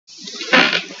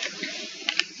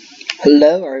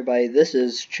Hello everybody, this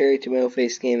is Cherry Tomato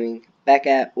Face Gaming back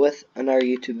at with another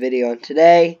YouTube video, and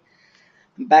today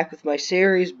I'm back with my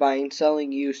series buying and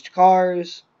selling used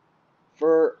cars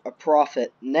for a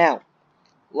profit. Now,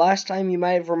 last time you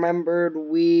might have remembered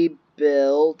we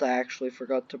built, I actually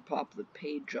forgot to pop the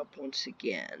page up once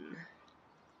again.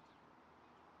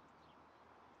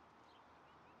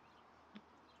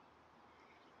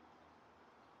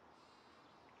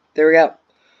 There we go.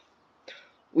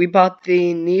 We bought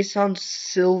the Nissan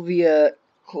Silvia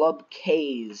Club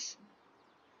K's.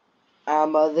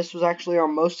 This was actually our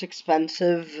most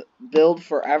expensive build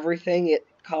for everything. It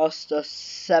cost us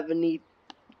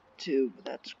 72.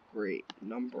 That's great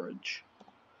numberage.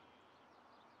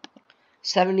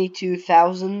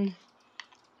 72,000.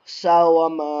 So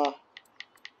I'm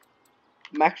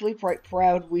actually quite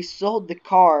proud. We sold the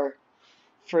car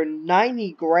for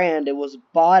 90 grand. It was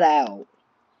bought out.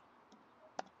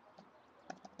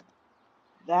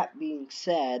 That being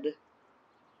said,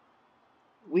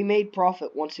 we made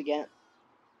profit once again,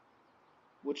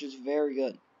 which is very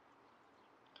good.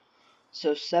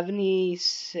 So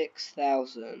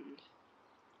 76,000.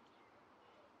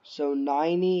 So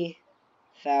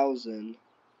 90,000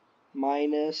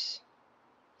 minus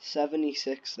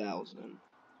 76,000.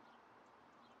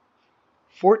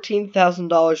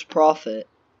 $14,000 profit.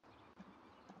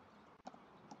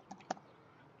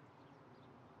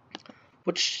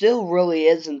 Which still really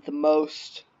isn't the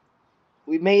most.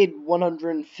 We made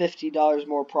 $150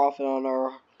 more profit on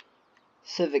our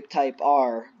Civic Type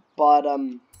R, but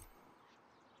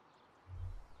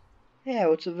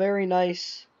yeah, it's a very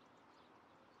nice.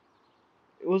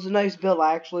 It was a nice build.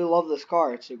 I actually love this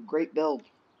car. It's a great build.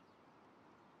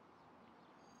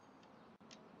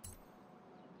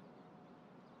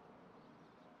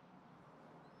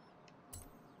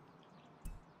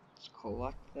 Let's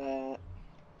collect that.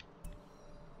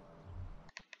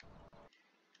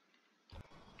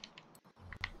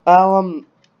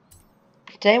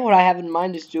 Today what I have in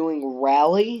mind is doing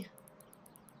rally.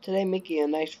 Today making a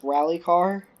nice rally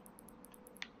car.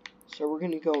 So we're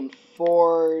gonna go in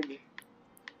Ford.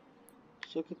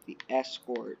 Let's look at the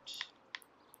Escorts.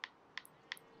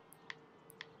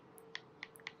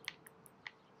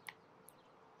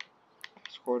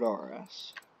 Escort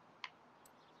RS.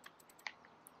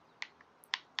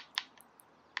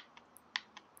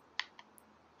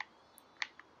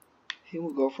 He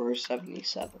will go for a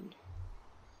 77.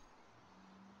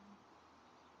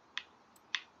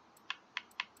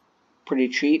 Pretty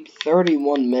cheap,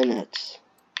 31 minutes.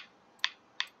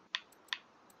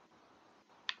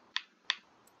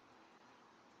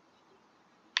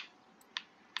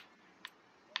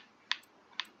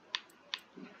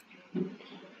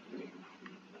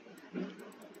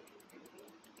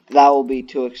 That will be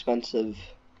too expensive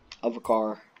of a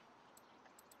car.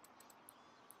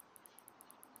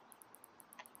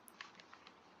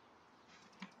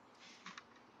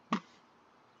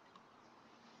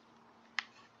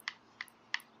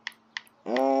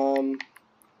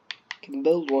 Can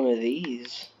build one of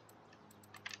these.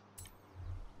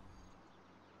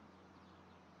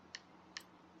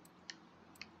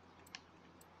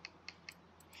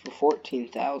 For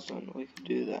 14,000, we could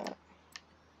do that.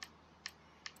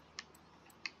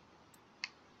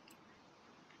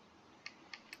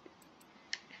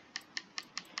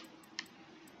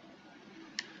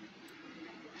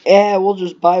 Yeah, we'll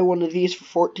just buy one of these for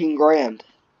 14 grand.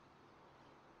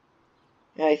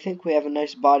 Yeah, I think we have a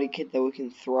nice body kit that we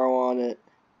can throw on it.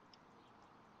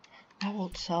 That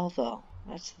won't sell though.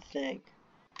 That's the thing.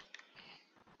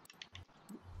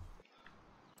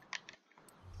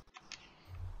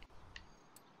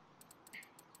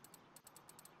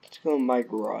 Let's go in my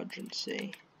garage and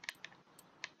see.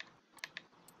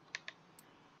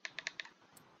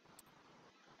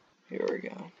 Here we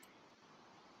go.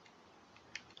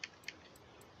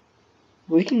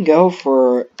 We can go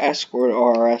for Escort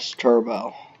RS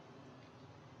Turbo.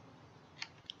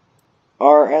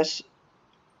 RS,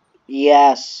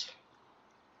 yes.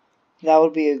 That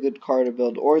would be a good car to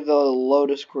build. Or the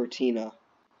Lotus Cortina.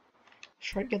 Let's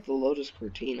try to get the Lotus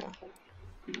Cortina.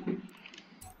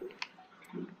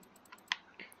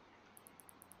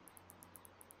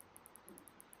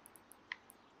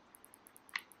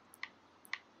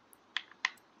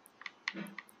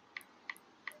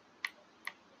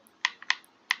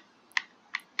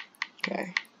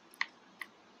 Okay.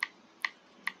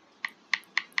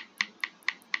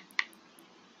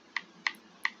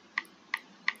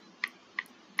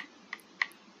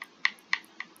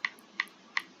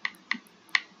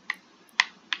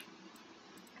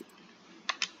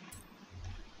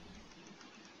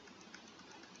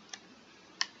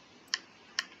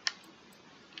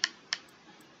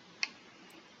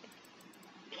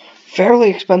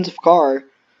 fairly expensive car,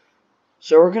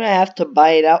 so we're gonna have to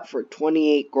buy it out for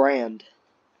 28 grand,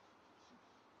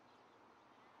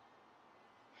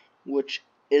 which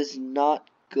is not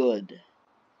good.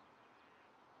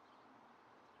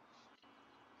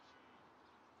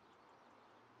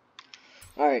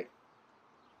 Alright,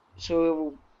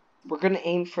 so we're gonna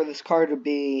aim for this car to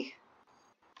be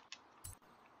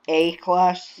A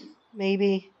class,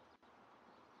 maybe?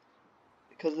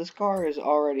 Because this car is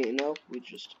already, nope, we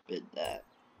just bid that.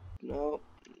 Nope,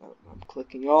 I'm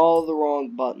clicking all the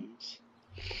wrong buttons.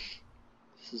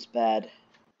 This is bad.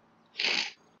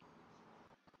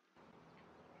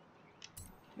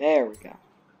 There we go.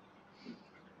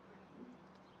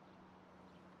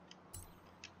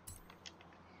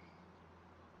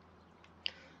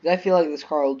 I feel like this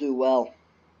car will do well.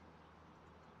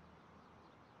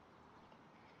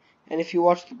 And if you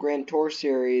watch the Grand Tour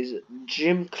series,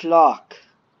 Jim Clark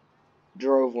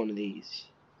drove one of these.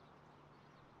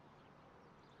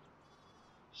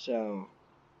 So,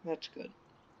 that's good.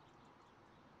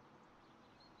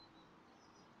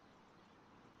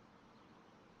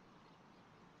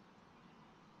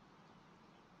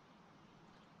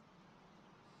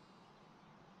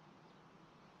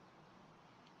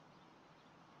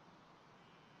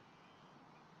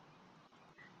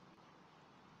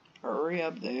 Hurry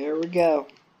up, there we go.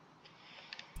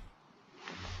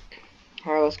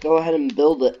 Alright, let's go ahead and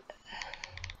build it.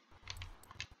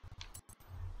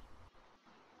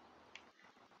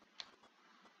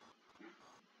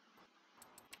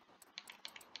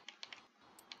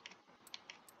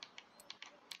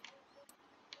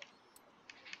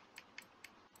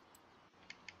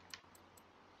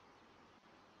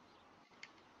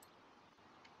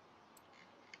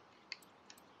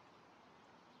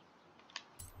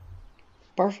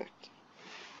 Perfect.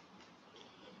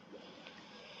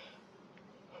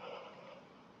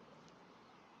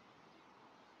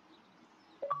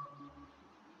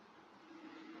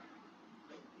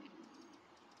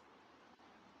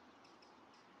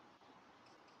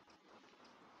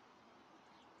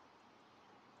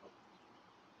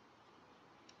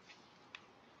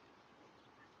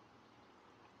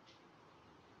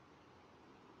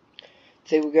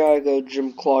 I think we gotta go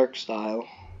Jim Clark style.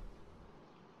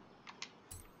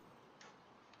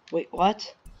 Wait,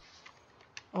 what?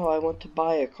 Oh, I want to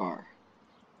buy a car.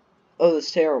 Oh, that's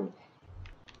terrible.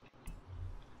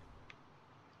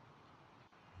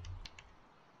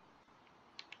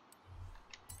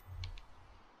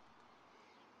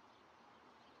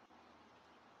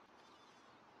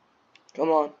 Come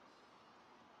on.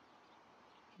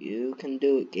 You can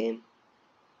do it, game.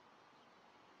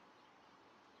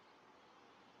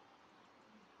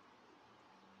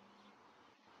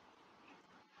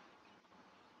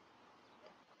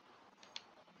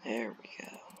 There we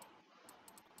go.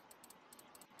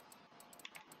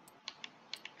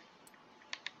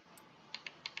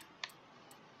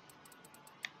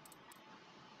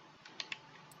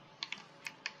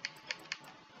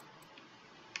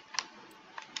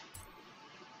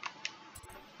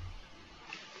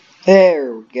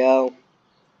 There we go.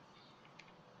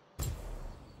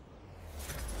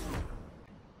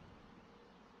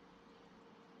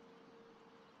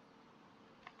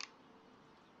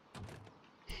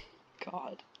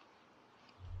 God.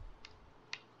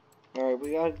 Alright,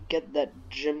 we gotta get that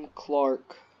Jim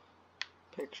Clark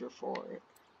picture for it.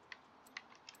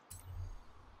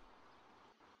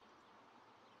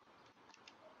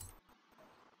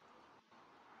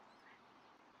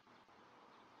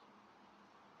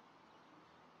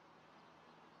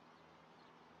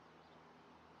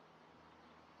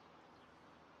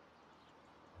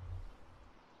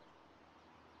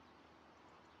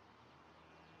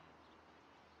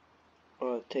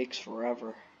 Oh, it takes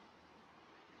forever.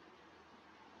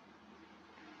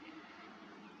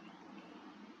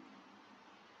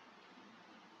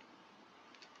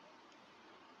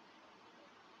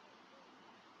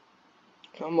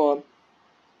 Come on.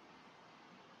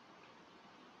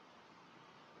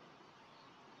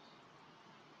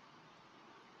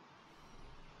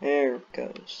 There it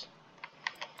goes.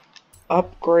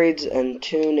 Upgrades and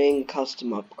tuning,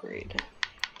 custom upgrade.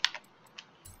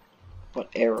 What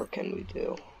error can we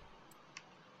do?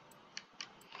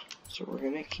 So we're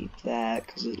gonna keep that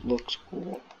because it looks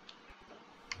cool.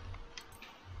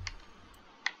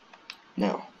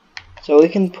 No. So we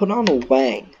can put on a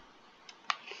wang.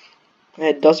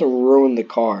 It doesn't ruin the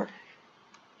car.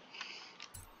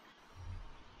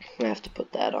 I have to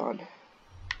put that on.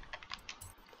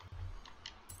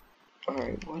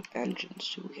 Alright, what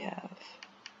engines do we have?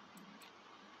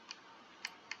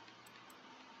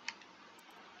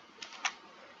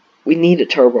 We need a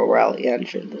turbo rally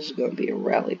engine. This is going to be a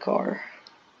rally car.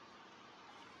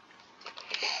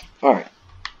 Alright.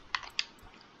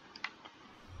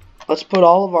 Let's put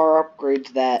all of our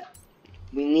upgrades that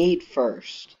we need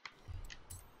first,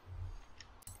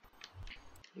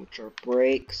 which are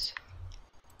brakes,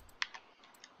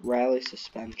 rally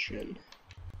suspension,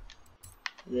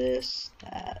 this,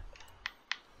 that.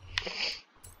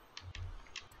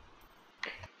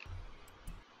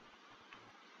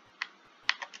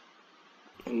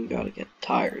 And we gotta get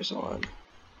tires on.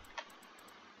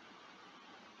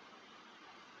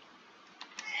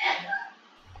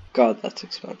 God, that's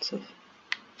expensive.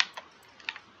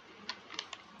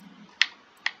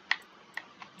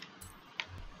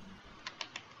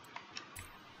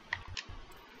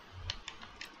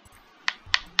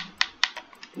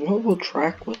 What will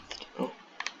track with? Oh.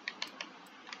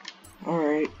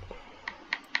 Alright.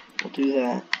 We'll do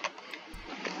that.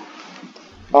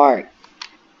 Alright.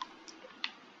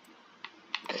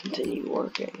 Continue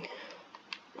working.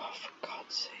 Oh, for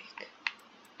God's sake.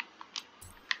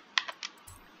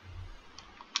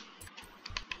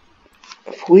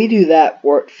 If we do that,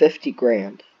 we're at 50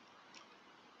 grand.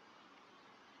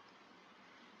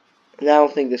 And I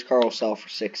don't think this car will sell for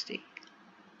 60.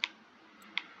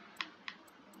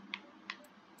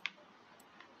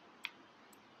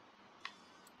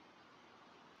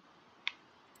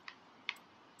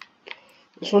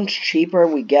 This one's cheaper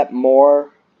and we get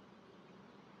more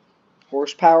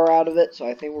horsepower out of it, so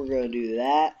I think we're going to do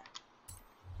that.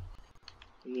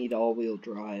 We need all-wheel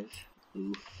drive.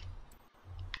 Oof.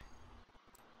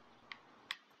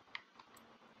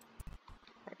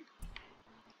 Right.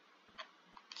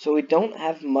 So we don't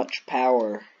have much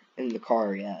power in the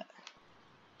car yet.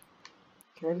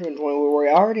 320, we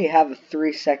already have a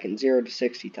 3-second 0 to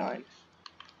 60 time,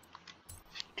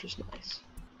 which is nice.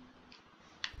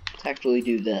 Let's actually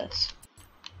do this,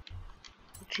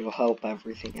 which will help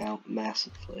everything out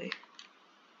massively.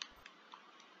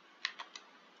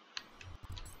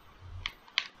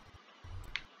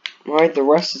 Alright, the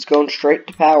rest is going straight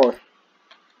to power.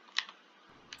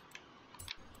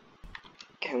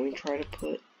 Can we try to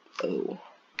put... Oh.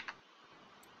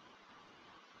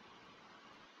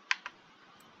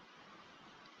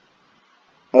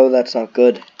 Oh, that's not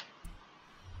good.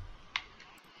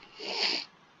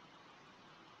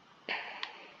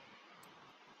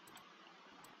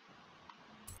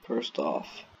 First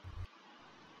off,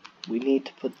 we need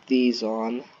to put these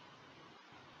on.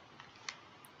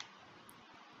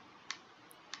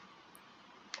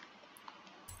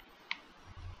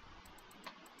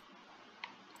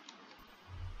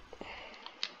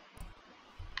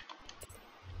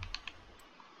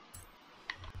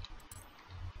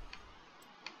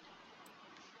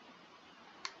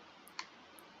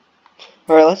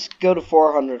 Alright, let's go to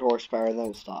 400 horsepower and then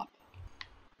we'll stop.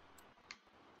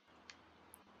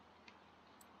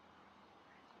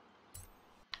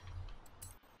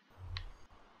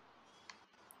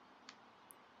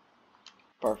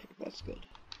 Perfect, that's good.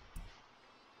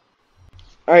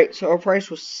 Alright, so our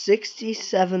price was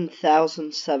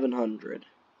 67,700.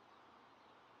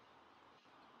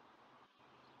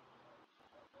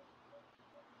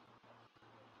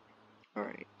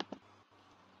 Alright.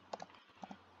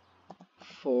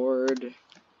 Ford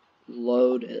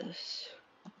Lotus.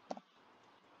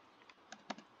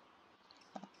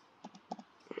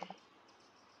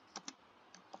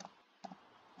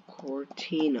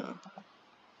 Cortina.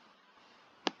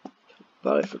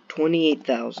 Bought it for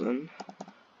 28,000.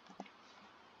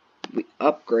 We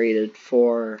upgraded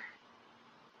for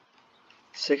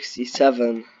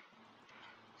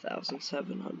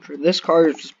 67,700. This car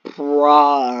is just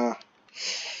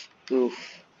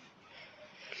oof.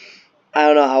 I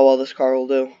don't know how well this car will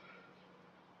do.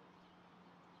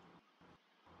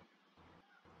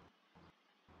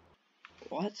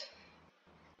 What?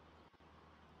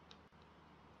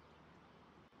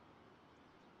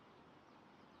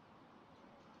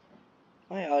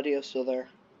 My audio's still there.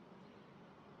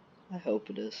 I hope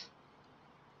it is.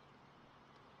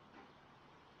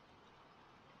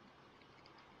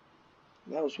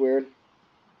 That was weird.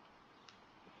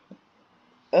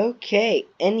 Okay,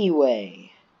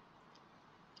 anyway.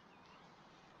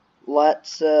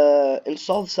 Let's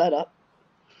install the setup.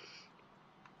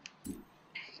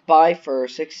 Buy for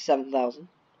 67,000.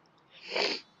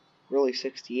 Really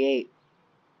 68.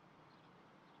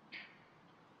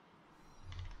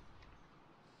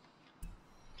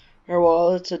 Alright,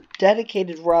 well, it's a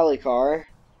dedicated rally car.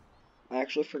 I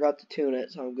actually forgot to tune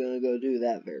it, so I'm gonna go do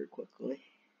that very quickly.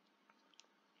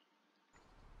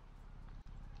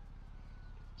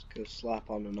 Let's go slap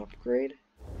on an upgrade.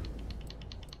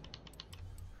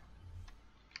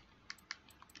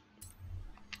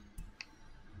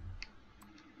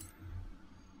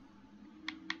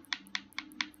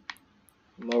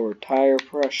 tire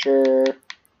pressure.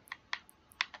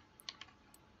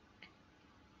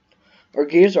 Our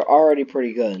gears are already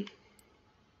pretty good.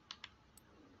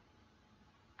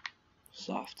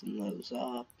 Soften those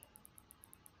up.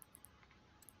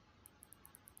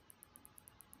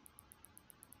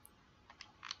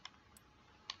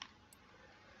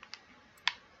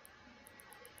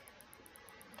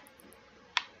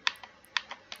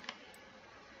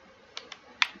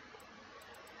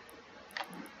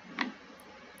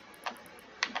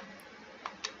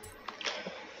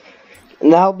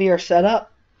 And that'll be our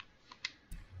setup.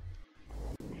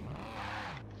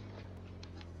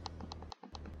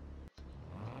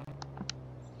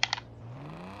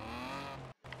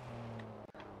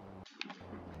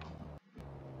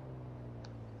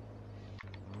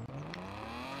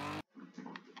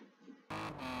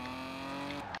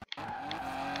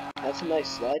 That's a nice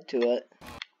slide to it.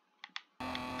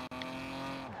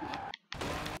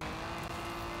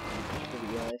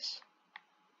 Pretty nice.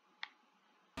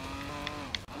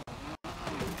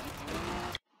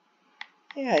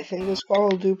 Yeah, I think this car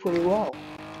will do pretty well.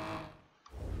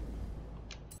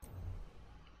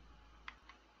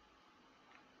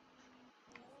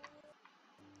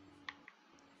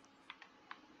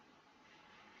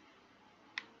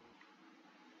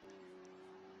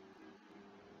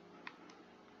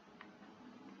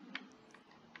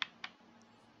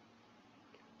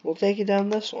 We'll take it down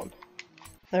this one.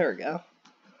 There we go.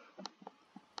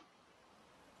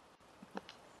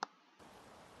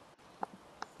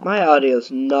 My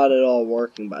audio's not at all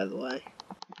working, by the way.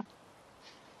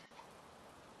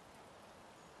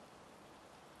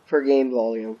 For game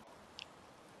volume.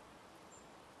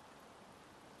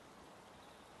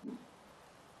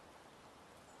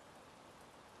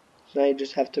 So now you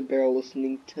just have to bear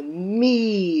listening to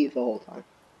me the whole time.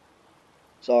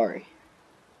 Sorry.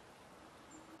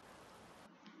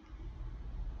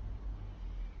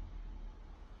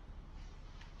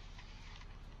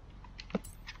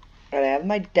 And I have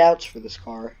my doubts for this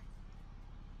car.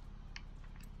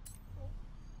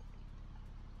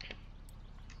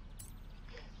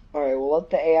 Alright, we'll let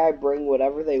the AI bring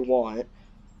whatever they want.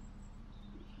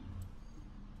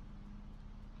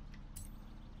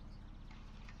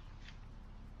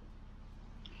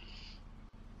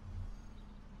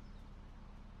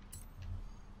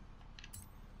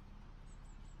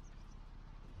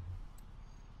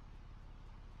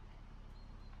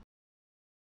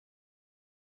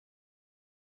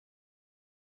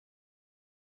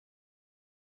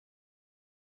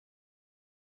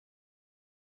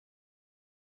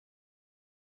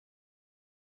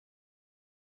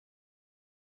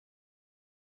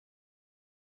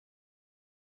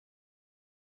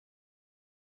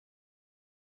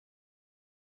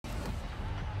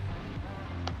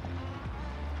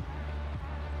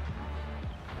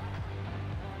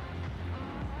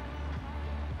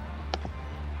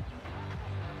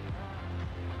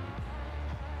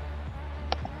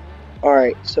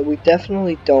 Alright, so we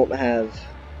definitely don't have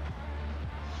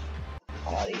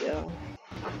audio.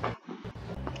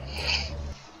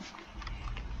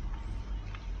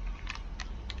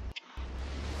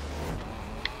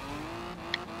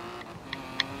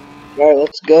 Alright,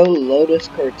 let's go Lotus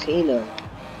Cortina.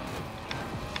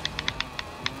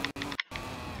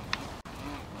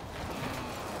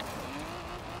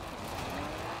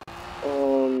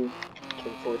 It's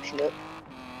unfortunate.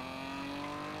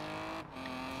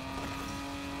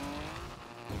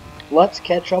 Let's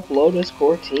catch up Lotus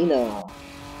Cortina.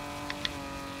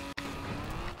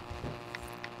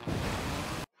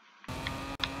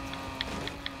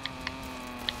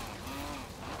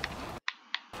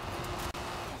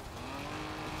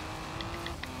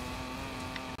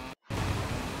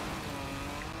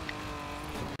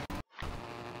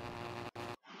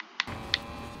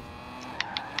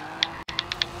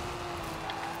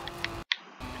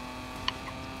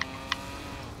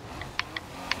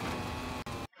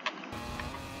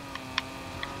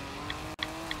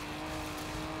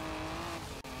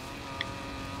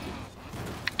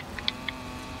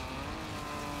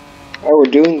 Alright,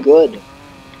 we're doing good.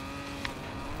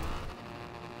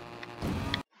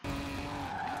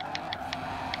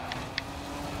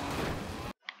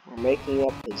 We're making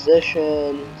up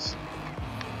positions.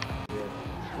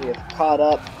 We have caught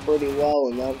up pretty well,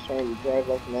 and now I'm starting to drive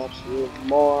like an absolute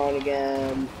moron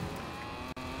again.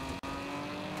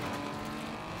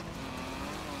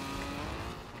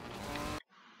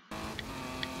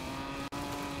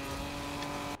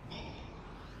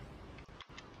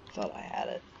 Thought I had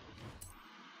it.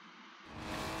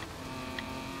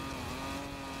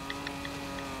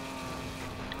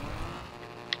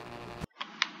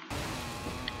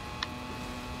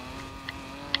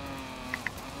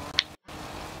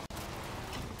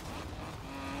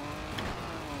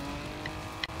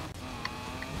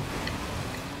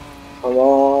 Come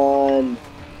on.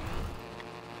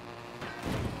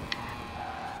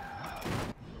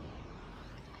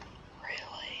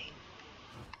 Really?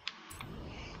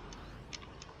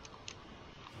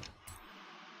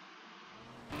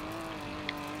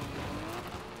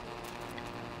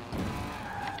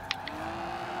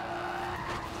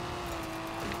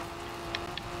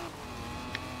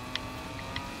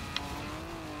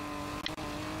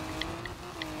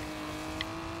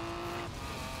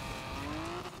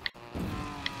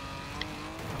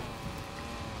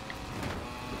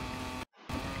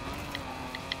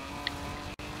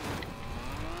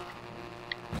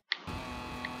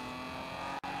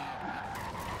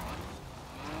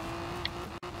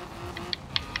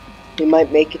 We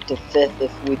might make it to 5th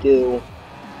if we do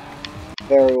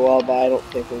very well, but I don't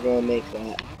think we're going to make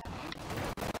that.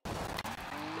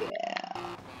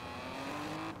 Yeah.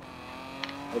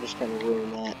 I just kind of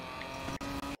ruined that.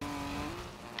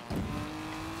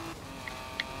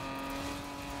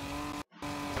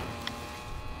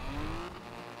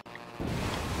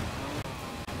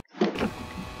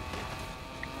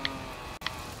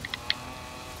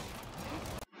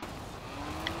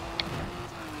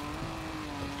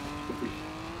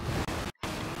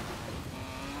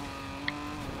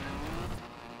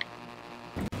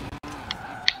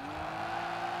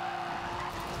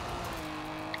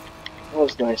 That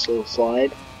was a nice little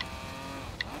slide.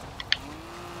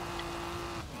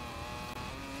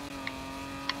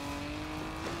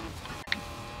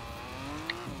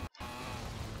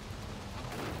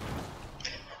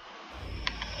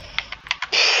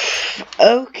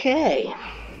 Okay.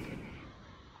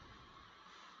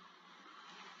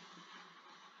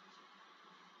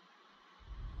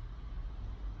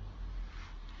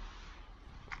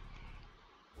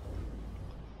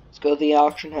 Let's go to the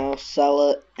auction house, sell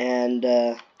it, and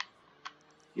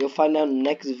you'll find out in the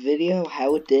next video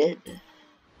how it did.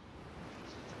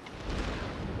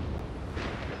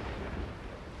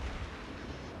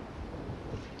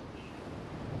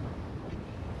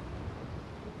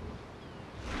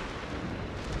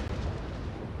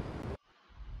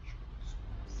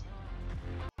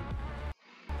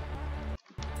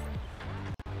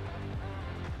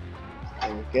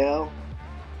 There we go.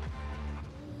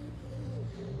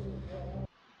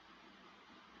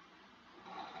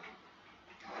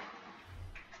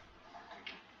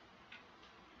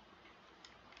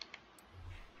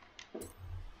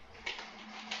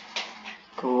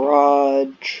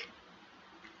 Garage.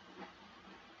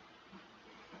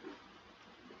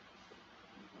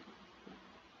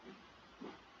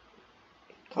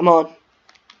 Come on.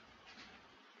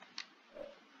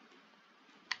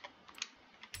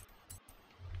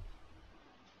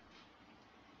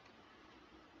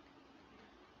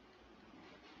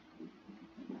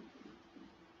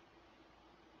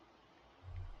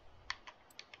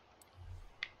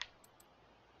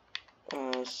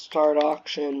 Start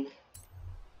auction.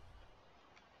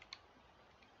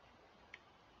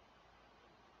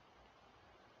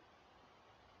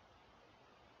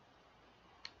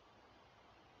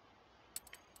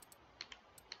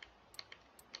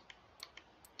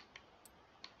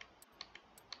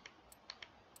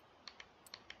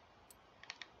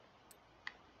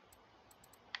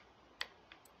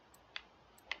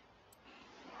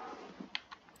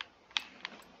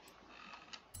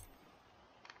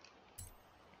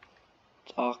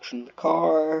 Auction the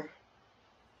car.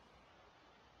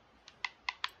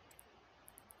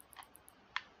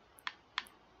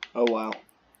 Oh wow.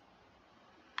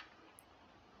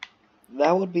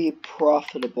 That would be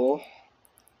profitable.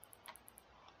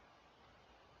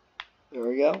 There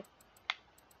we go.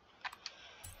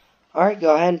 Alright,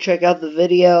 go ahead and check out the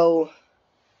video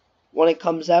when it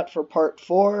comes out for part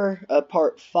 5.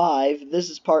 This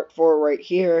is part 4 right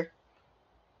here.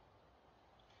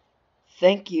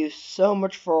 Thank you so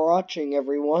much for watching,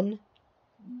 everyone.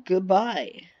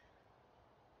 Goodbye.